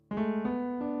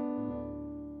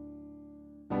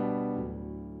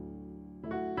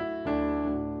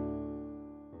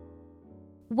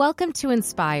Welcome to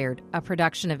Inspired, a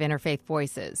production of Interfaith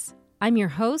Voices. I'm your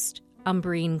host,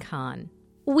 Umbreen Khan.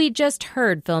 We just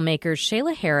heard filmmakers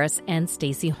Shayla Harris and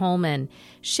Stacey Holman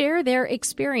share their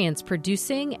experience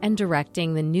producing and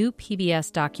directing the new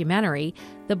PBS documentary,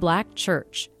 The Black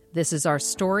Church. This is our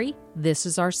story, this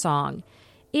is our song.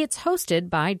 It's hosted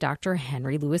by Dr.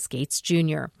 Henry Louis Gates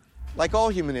Jr. Like all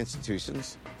human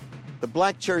institutions, the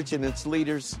Black church and its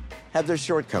leaders have their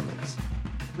shortcomings.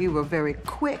 We were very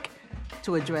quick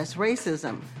to address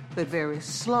racism, but very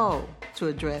slow to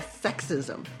address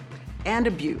sexism and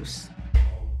abuse.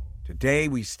 Today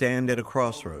we stand at a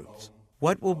crossroads.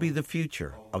 What will be the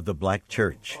future of the Black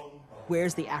church?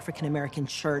 Where's the African American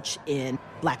church in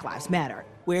Black Lives Matter?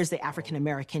 Where's the African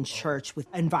American church with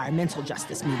environmental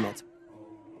justice movements?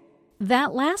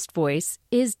 That last voice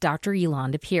is Dr.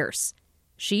 Yolanda Pierce.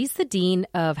 She's the dean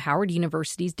of Howard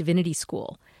University's Divinity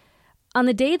School. On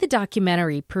the day the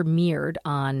documentary premiered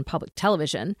on public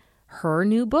television, her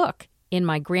new book, In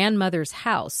My Grandmother's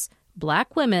House,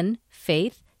 Black Women,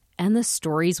 Faith, and the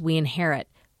Stories We Inherit,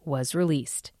 was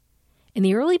released. In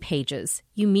the early pages,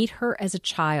 you meet her as a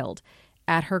child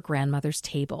at her grandmother's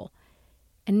table.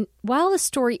 And while the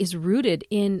story is rooted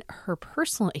in her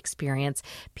personal experience,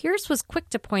 Pierce was quick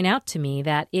to point out to me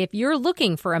that if you're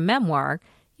looking for a memoir,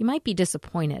 you might be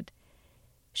disappointed.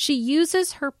 She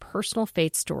uses her personal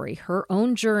faith story, her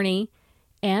own journey,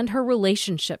 and her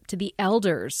relationship to the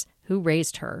elders who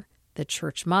raised her, the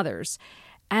church mothers,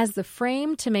 as the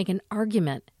frame to make an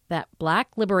argument that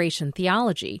Black liberation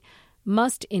theology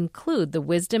must include the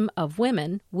wisdom of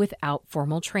women without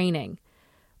formal training,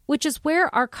 which is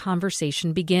where our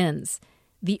conversation begins.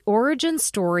 The origin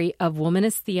story of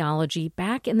womanist theology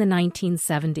back in the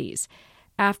 1970s,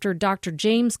 after Dr.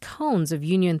 James Cones of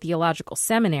Union Theological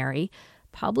Seminary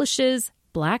publishes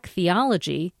Black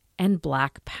Theology and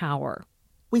Black Power.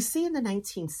 We see in the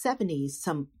 1970s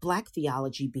some Black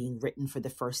theology being written for the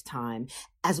first time,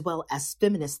 as well as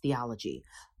feminist theology.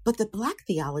 But the Black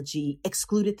theology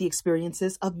excluded the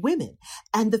experiences of women,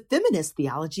 and the feminist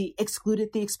theology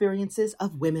excluded the experiences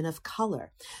of women of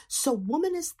color. So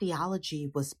womanist theology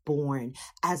was born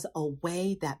as a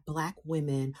way that Black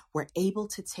women were able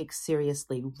to take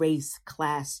seriously race,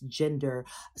 class, gender,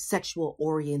 sexual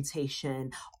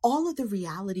orientation, all of the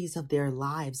realities of their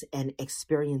lives and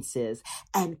experiences,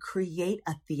 and create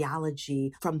a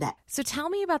theology from that. So tell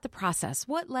me about the process.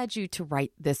 What led you to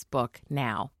write this book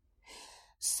now?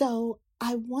 So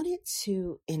I wanted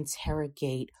to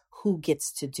interrogate who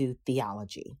gets to do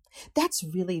theology. That's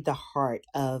really the heart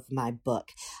of my book.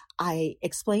 I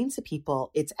explain to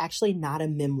people it's actually not a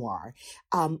memoir.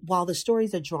 While the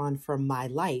stories are drawn from my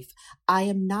life, I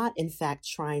am not, in fact,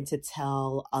 trying to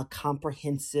tell a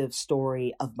comprehensive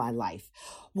story of my life.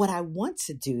 What I want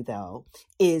to do, though,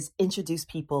 is introduce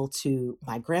people to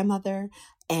my grandmother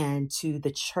and to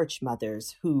the church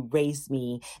mothers who raised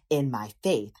me in my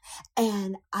faith.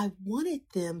 And I wanted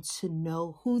them to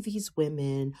know who these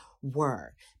women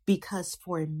were, because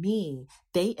for me,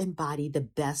 they embody the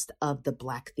best of the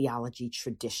Black theology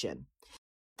tradition.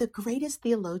 The greatest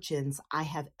theologians I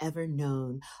have ever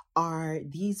known are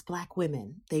these Black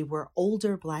women. They were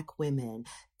older Black women.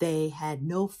 They had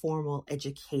no formal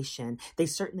education. They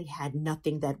certainly had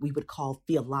nothing that we would call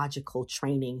theological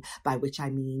training, by which I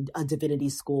mean a divinity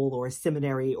school or a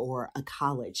seminary or a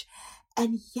college.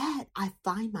 And yet I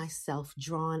find myself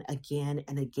drawn again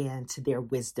and again to their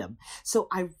wisdom. So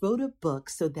I wrote a book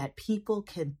so that people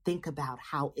can think about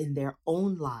how in their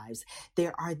own lives,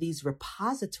 there are these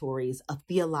repositories of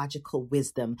theological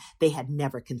wisdom they had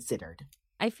never considered.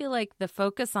 I feel like the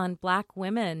focus on Black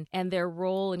women and their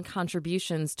role and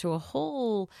contributions to a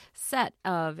whole set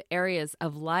of areas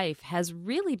of life has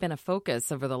really been a focus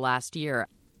over the last year.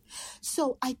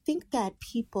 So I think that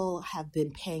people have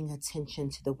been paying attention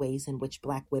to the ways in which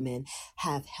Black women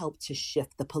have helped to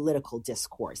shift the political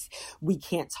discourse. We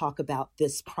can't talk about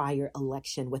this prior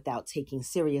election without taking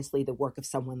seriously the work of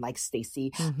someone like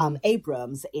Stacey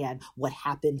Abrams and what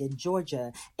happened in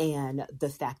Georgia and the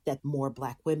fact that more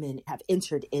Black women have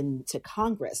entered into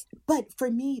Congress. But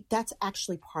for me, that's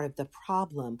actually part of the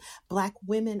problem. Black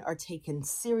women are taken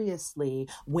seriously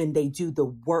when they do the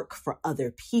work for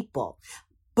other people.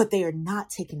 But they are not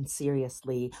taken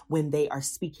seriously when they are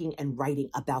speaking and writing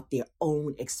about their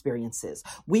own experiences.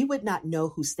 We would not know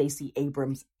who Stacey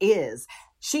Abrams is.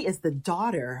 She is the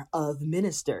daughter of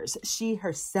ministers. She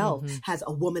herself has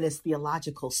a womanist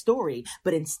theological story,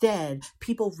 but instead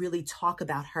people really talk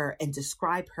about her and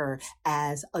describe her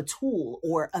as a tool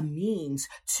or a means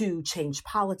to change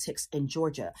politics in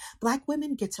Georgia. Black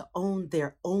women get to own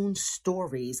their own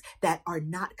stories that are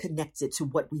not connected to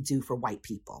what we do for white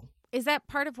people. is that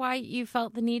part of why you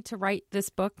felt the need to write this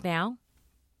book now?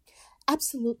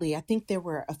 Absolutely. I think there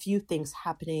were a few things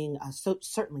happening,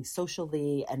 certainly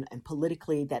socially and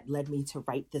politically, that led me to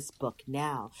write this book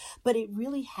now. But it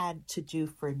really had to do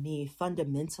for me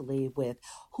fundamentally with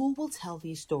who will tell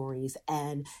these stories,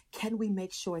 and can we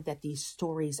make sure that these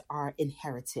stories are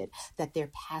inherited, that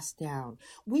they're passed down.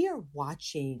 We are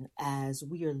watching as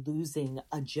we are losing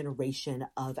a generation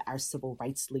of our civil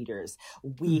rights leaders.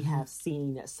 We have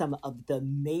seen some of the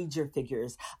major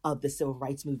figures of the civil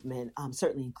rights movement,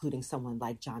 certainly including someone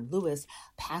like John Lewis,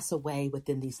 pass away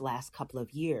within these last couple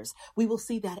of years. We will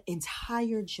see that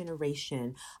entire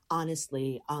generation,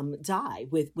 honestly, die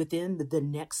within the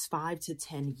next 5 to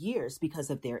 10 years because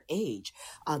of their age,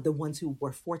 the ones who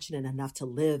were fortunate enough to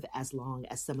live as long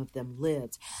as some of them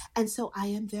lived. And so I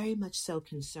am very much so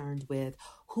concerned with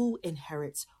who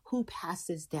inherits, who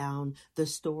passes down the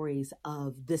stories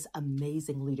of this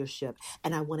amazing leadership.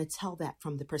 And I want to tell that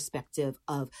from the perspective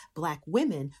of Black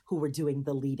women who were doing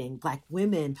the leading, Black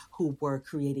women who were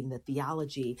creating the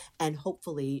theology, and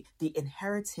hopefully the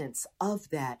inheritance of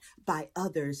that by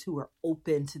others who are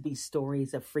open to these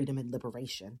stories of freedom and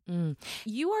liberation.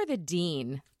 You are the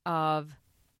dean of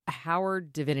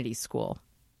Howard Divinity School.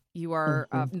 You are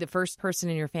the first person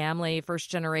in your family, first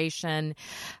generation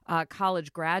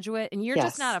college graduate. And you're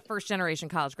just not a first generation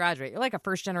college graduate. You're like a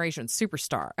first generation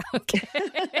superstar. Okay.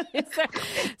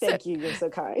 Thank you. You're so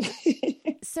kind.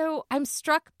 So I'm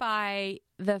struck by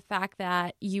the fact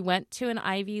that you went to an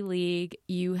Ivy League.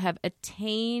 You have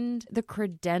attained the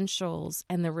credentials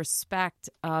and the respect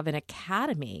of an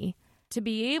academy to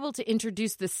be able to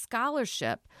introduce the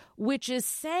scholarship, which is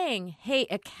saying, hey,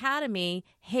 academy,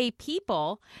 hey,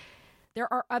 people,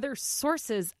 there are other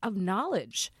sources of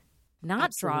knowledge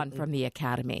not drawn from the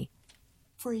academy.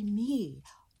 For me,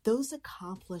 those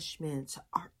accomplishments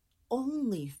are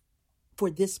only for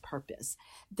this purpose,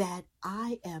 that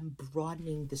I am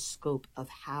broadening the scope of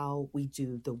how we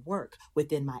do the work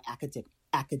within my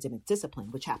academic discipline,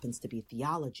 which happens to be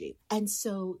theology. And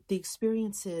so the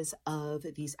experiences of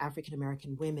these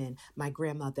African-American women, my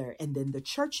grandmother, and then the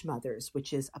church mothers,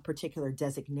 which is a particular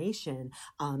designation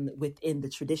within the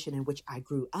tradition in which I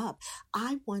grew up,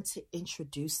 I want to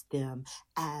introduce them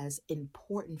as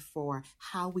important for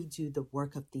how we do the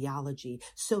work of theology,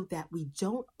 so that we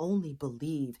don't only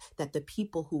believe that the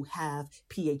people who have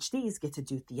PhDs get to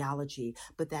do theology,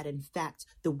 but that in fact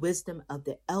the wisdom of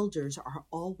the elders are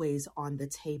always on the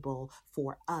table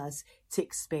for us to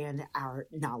expand our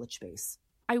knowledge base.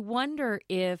 I wonder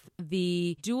if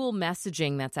the dual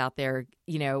messaging that's out there,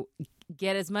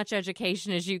 get as much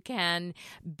education as you can,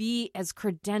 be as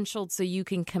credentialed so you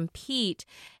can compete,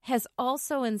 has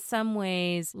also in some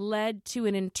ways led to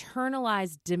an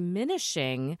internalized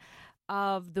diminishing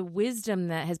of the wisdom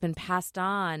that has been passed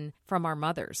on from our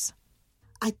mothers.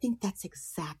 I think that's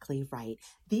exactly right.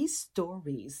 These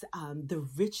stories, the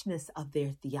richness of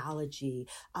their theology,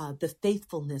 the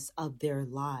faithfulness of their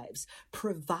lives,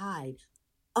 provide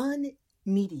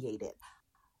unmediated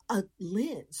a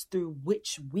lens through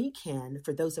which we can,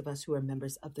 for those of us who are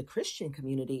members of the Christian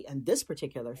community and this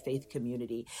particular faith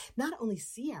community, not only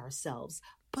see ourselves,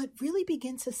 but really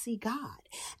begin to see God.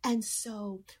 And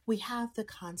so we have the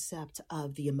concept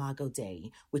of the Imago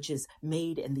Dei, which is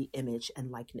made in the image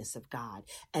and likeness of God.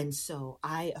 And so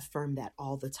I affirm that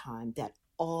all the time, that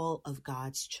all of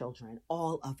God's children,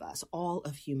 all of us, all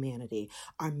of humanity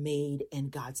are made in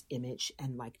God's image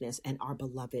and likeness and are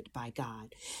beloved by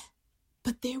God.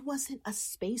 But there wasn't a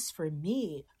space for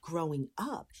me growing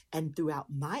up and throughout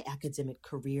my academic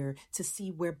career to see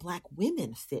where Black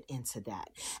women fit into that.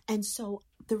 And so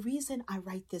the reason I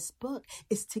write this book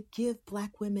is to give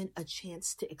Black women a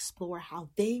chance to explore how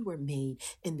they were made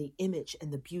in the image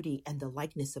and the beauty and the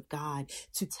likeness of God,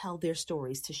 to tell their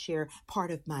stories, to share part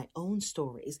of my own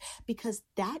stories, because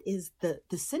that is the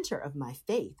center of my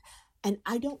faith. And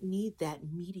I don't need that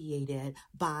mediated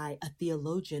by a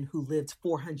theologian who lived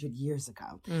 400 years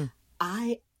ago.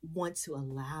 I want to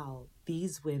allow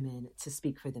these women to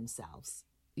speak for themselves.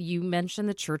 You mentioned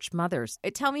the church mothers.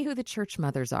 Tell me who the church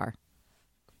mothers are.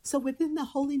 So within the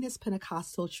Holiness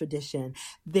Pentecostal tradition,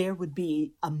 there would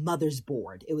be a mother's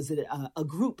board. It was a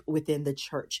group within the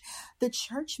church. The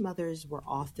church mothers were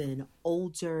often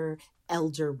older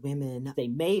elder women. They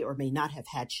may or may not have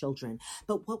had children,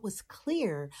 but what was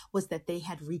clear was that they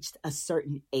had reached a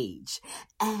certain age.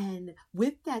 And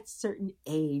with that certain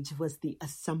age was the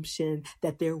assumption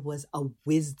that there was a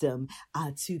wisdom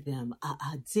to them,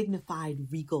 a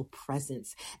dignified, regal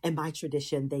presence. In my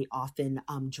tradition, they often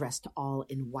dressed all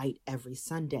in white every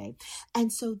Sunday.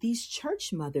 And so these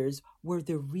church mothers were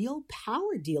the real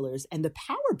power dealers and the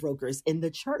power brokers in the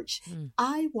church.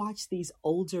 I watched these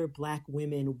older Black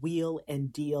women wheel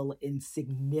and deal in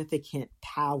significant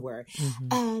power.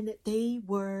 And they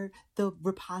were the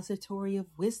repository of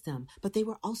wisdom, but they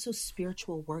were also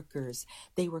spiritual workers.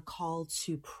 They were called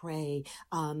to pray.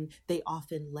 They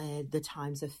often led the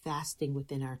times of fasting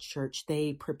within our church.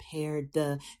 They prepared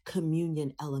the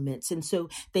communion elements. And so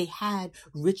they had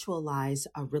ritualized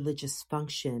a religious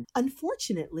function.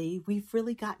 Unfortunately, we've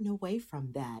really gotten away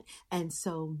from that. And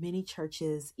so many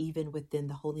churches, even within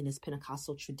the Holiness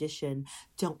Pentecostal tradition,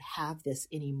 don't have this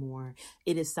anymore.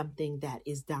 It is something that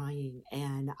is dying.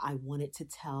 And I wanted to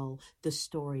tell the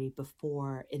story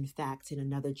before, in fact, in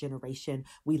another generation,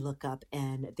 we look up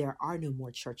and there are no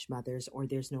more church mothers or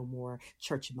there's no more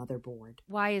church mother board.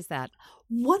 Why is that?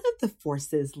 One of the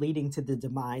forces leading to the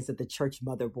demise of the church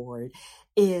mother board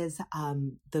is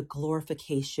the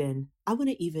glorification, I want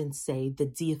to even say the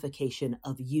deification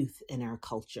of youth in our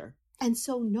culture. And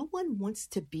so no one wants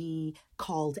to be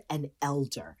called an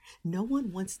elder. No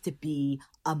one wants to be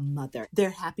a mother.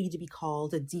 They're happy to be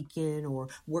called a deacon or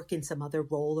work in some other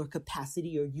role or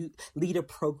capacity or lead a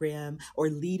program or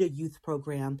lead a youth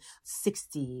program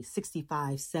 60,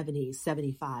 65, 70,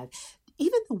 75.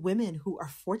 Even the women who are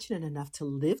fortunate enough to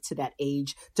live to that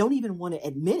age don't even want to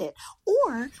admit it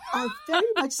or are very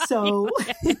much so.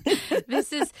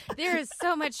 There is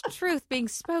so much truth being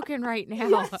spoken right now.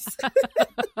 Yes.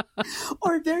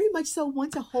 Or very much so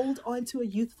want to hold on to a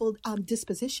youthful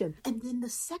disposition. And then the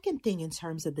second thing in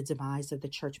terms of the demise of the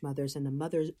church mothers and the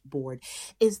mother board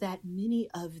is that many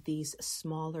of these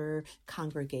smaller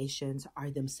congregations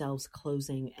are themselves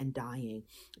closing and dying.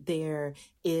 There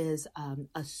is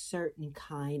a certain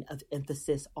kind of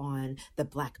emphasis on the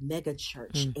Black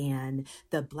megachurch and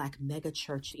the Black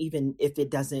megachurch, even if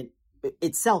it doesn't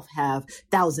itself have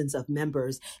thousands of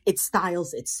members, it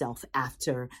styles itself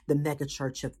after the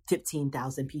megachurch of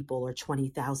 15,000 people or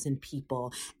 20,000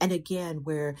 people. And again,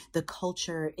 where the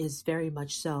culture is very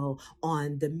much so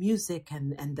on the music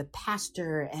and the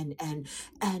pastor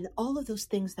and all of those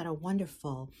things that are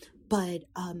wonderful. But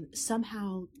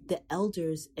somehow the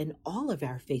elders in all of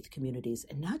our faith communities,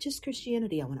 and not just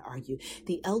Christianity, I want to argue,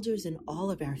 the elders in all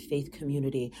of our faith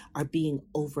community are being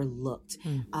overlooked.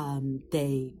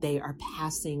 They are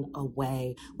passing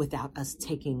away without us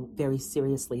taking very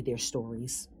seriously their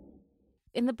stories.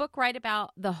 In the book, write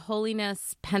about the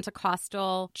Holiness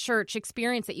Pentecostal church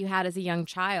experience that you had as a young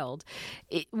child,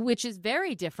 which is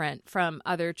very different from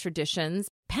other traditions.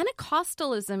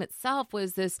 Pentecostalism itself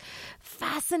was this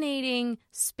fascinating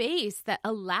space that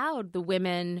allowed the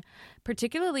women,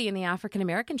 particularly in the African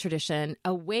American tradition,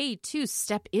 a way to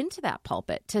step into that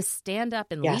pulpit, to stand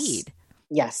up and lead.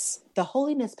 Yes. The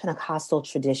Holiness Pentecostal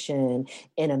tradition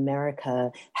in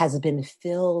America has been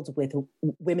filled with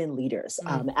women leaders,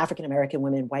 African American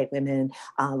women, white women,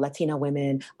 Latina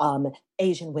women,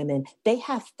 Asian women. They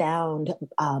have found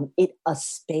it a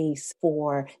space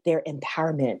for their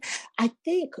empowerment. I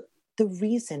think the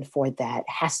reason for that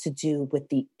has to do with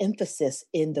the emphasis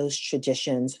in those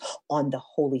traditions on the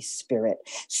Holy Spirit.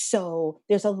 So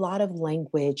there's a lot of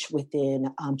language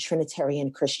within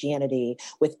Trinitarian Christianity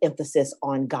with emphasis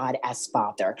on God as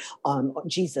Father,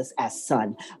 Jesus as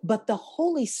Son. But the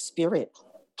Holy Spirit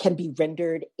can be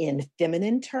rendered in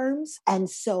feminine terms. And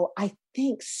so I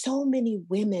think so many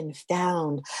women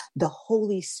found the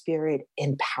Holy Spirit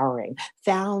empowering,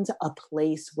 found a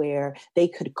place where they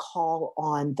could call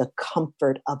on the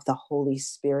comfort of the Holy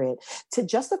Spirit to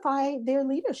justify their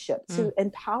leadership, to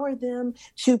empower them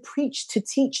to preach, to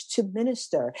teach, to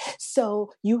minister.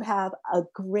 So you have a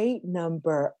great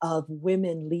number of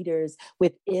women leaders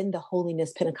within the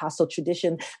Holiness Pentecostal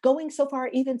tradition going so far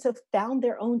even to found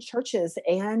their own churches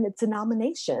and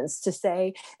denominations to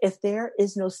say, if there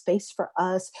is no space for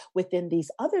us within these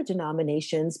other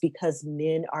denominations because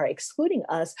men are excluding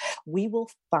us, we will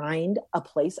find a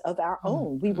place of our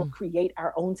own. We will create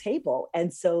our own table.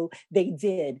 And so they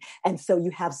did. And so you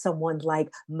have someone like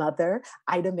Mother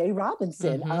Ida Mae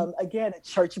Robinson, again, a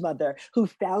church mother who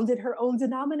founded her own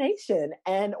denomination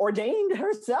and ordained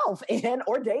herself and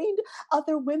ordained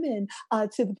other women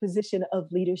to the position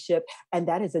of leadership. And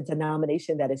that is a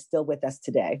denomination that is still with us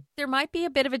today. There might be a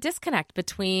bit of a disconnect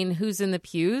between who's in the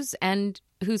pews and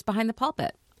who's behind the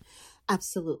pulpit.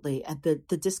 Absolutely. And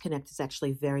the disconnect is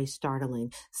actually very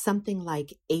startling. Something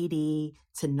like 80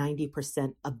 to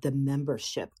 90% of the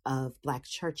membership of Black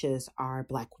churches are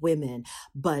Black women,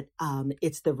 but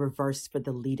it's the reverse for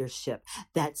the leadership.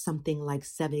 That something like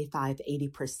 75,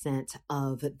 80%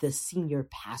 of the senior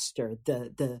pastor,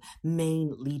 the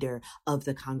main leader of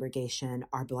the congregation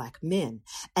are Black men.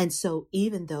 And so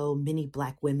even though many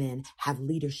Black women have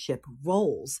leadership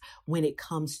roles, when it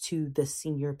comes to the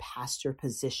senior pastor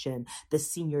position, the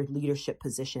senior leadership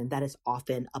position, that is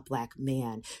often a Black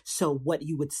man. So what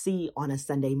you would see on a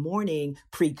Sunday morning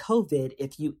pre-COVID,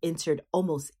 if you entered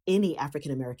almost any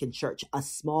African-American church, a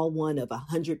small one of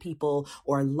 100 people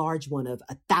or a large one of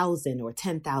 1,000 or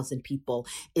 10,000 people,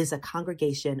 is a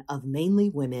congregation of mainly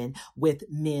women with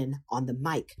men on the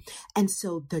mic. And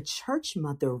so the church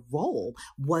mother role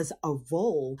was a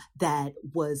role that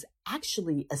was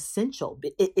actually essential.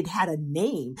 It had a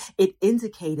name. It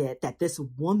indicated that this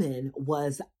woman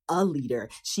was a leader.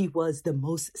 She was the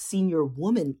most senior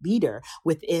woman leader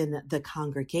within the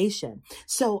congregation.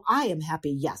 So I am happy,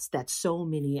 yes, that so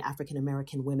many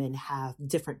African-American women have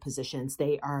different positions.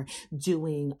 They are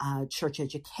doing church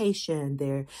education.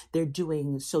 They're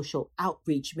doing social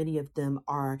outreach. Many of them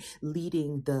are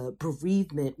leading the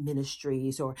bereavement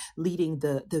ministries or leading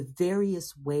the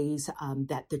various ways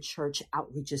that the church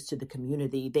outreaches to the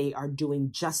community. They are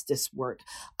doing justice work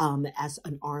as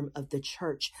an arm of the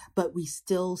church, but we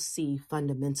still see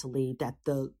fundamentally that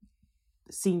the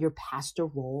senior pastor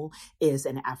role is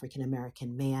an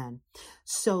African-American man.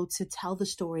 So to tell the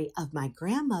story of my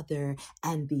grandmother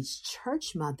and these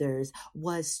church mothers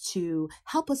was to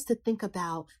help us to think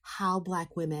about how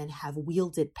Black women have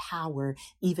wielded power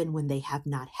even when they have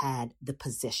not had the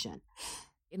position.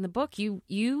 In the book,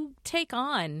 you take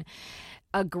on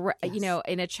Yes.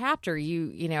 in a chapter,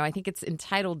 I think it's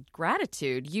entitled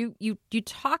Gratitude. You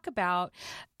talk about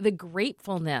the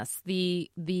gratefulness,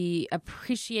 the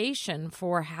appreciation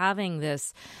for having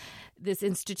this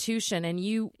institution, and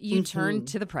you turn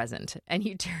to the present and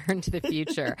you turn to the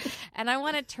future. And I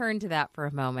want to turn to that for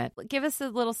a moment. Give us a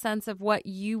little sense of what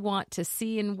you want to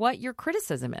see and what your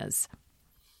criticism is.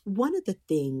 One of the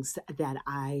things that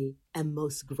I am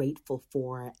most grateful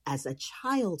for as a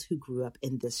child who grew up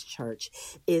in this church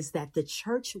is that the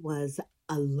church was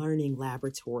a learning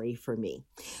laboratory for me.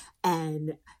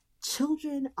 And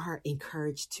children are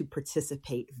encouraged to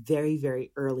participate very,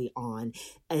 very early on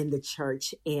in the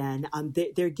church, and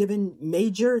they're given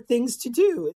major things to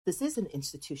do. This is an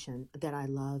institution that I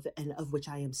love and of which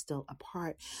I am still a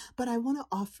part, but I want to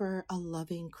offer a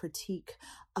loving critique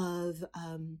of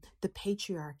the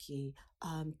patriarchy,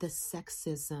 the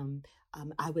sexism.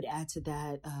 I would add to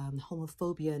that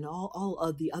homophobia and all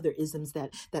of the other isms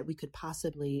that we could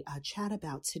possibly chat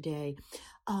about today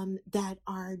that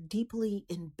are deeply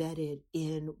embedded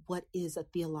in what is a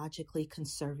theologically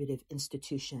conservative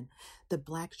institution. The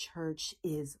Black church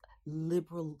is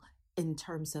liberal in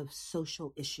terms of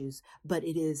social issues, but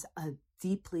it is a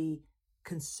deeply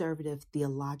conservative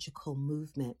theological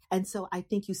movement. And so I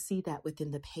think you see that within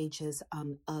the pages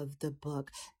of the book,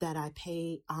 that I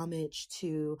pay homage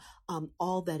to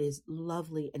all that is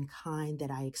lovely and kind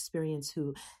that I experience,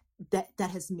 that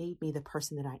has made me the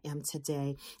person that I am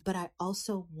today. But I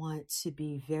also want to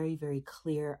be very, very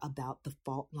clear about the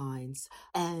fault lines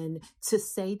and to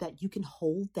say that you can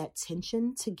hold that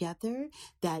tension together,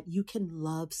 that you can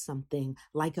love something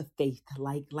like a faith,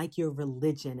 like your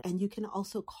religion, and you can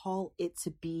also call it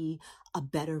to be a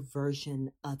better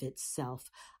version of itself.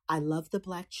 I love the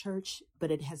Black church, but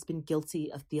it has been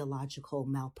guilty of theological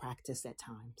malpractice at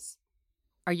times.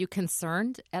 Are you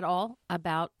concerned at all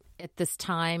about, at this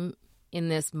time, in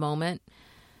this moment,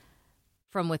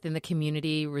 from within the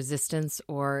community resistance,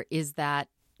 or is that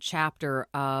chapter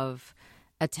of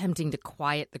attempting to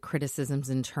quiet the criticisms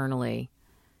internally,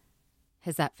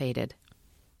 has that faded?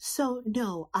 So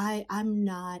no, I'm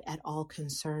not at all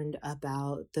concerned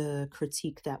about the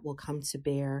critique that will come to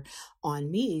bear on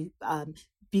me.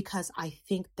 Because I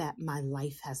think that my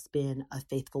life has been a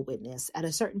faithful witness. At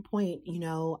a certain point,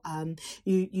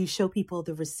 you show people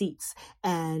the receipts.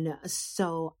 And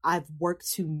so I've worked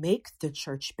to make the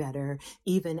church better,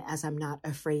 even as I'm not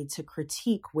afraid to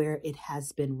critique where it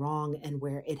has been wrong and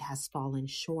where it has fallen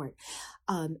short.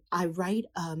 I write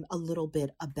a little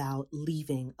bit about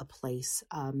leaving a place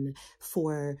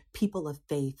for people of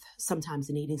faith, sometimes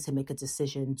needing to make a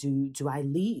decision. Do I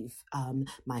leave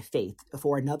my faith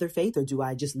for another faith, or do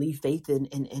I just leave faith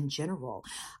in general?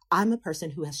 I'm a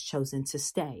person who has chosen to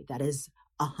stay. That is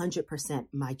 100%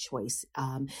 my choice.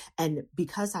 And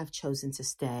because I've chosen to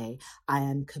stay, I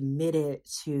am committed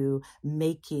to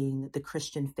making the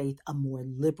Christian faith a more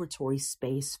liberatory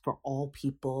space for all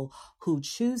people who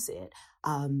choose it.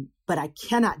 But I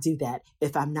cannot do that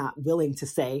if I'm not willing to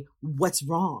say what's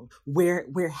wrong. Where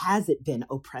has it been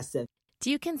oppressive?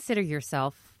 Do you consider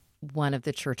yourself one of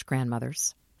the church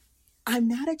grandmothers? I'm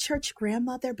not a church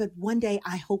grandmother, but one day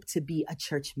I hope to be a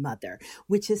church mother,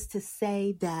 which is to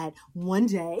say that one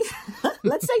day,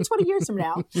 let's say 20 years from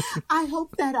now, I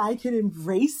hope that I can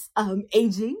embrace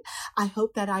aging. I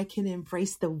hope that I can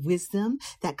embrace the wisdom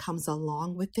that comes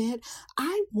along with it.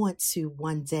 I want to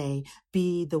one day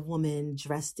be the woman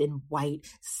dressed in white,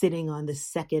 sitting on the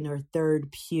second or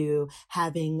third pew,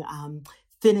 having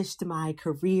finished my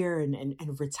career and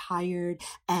retired.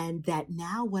 And that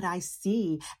now what I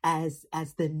see as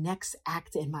the next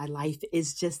act in my life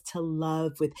is just to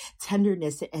love with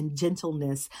tenderness and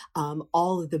gentleness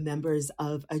all of the members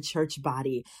of a church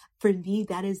body. For me,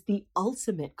 that is the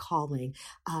ultimate calling,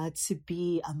 to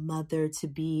be a mother, to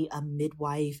be a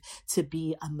midwife, to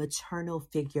be a maternal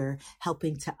figure,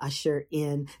 helping to usher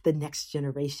in the next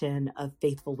generation of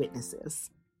faithful witnesses.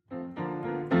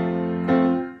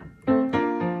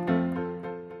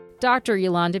 Dr.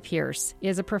 Yolanda Pierce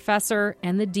is a professor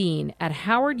and the dean at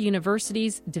Howard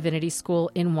University's Divinity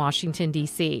School in Washington,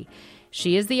 D.C.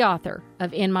 She is the author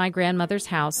of In My Grandmother's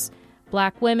House,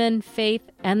 Black Women, Faith,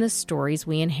 and the Stories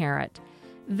We Inherit.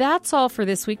 That's all for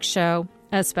this week's show.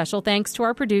 A special thanks to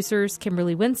our producers,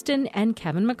 Kimberly Winston and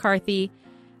Kevin McCarthy.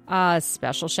 A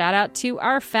special shout out to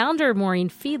our founder, Maureen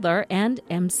Fiedler, and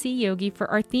MC Yogi for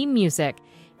our theme music.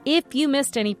 If you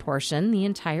missed any portion, the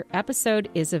entire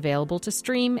episode is available to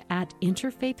stream at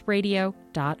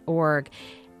interfaithradio.org.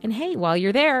 And hey, while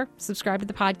you're there, subscribe to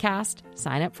the podcast,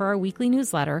 sign up for our weekly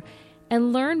newsletter,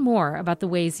 and learn more about the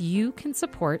ways you can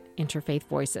support Interfaith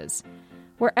Voices.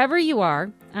 Wherever you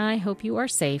are, I hope you are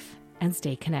safe and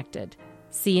stay connected.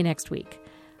 See you next week.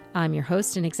 I'm your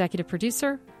host and executive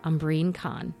producer, Umbreen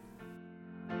Khan.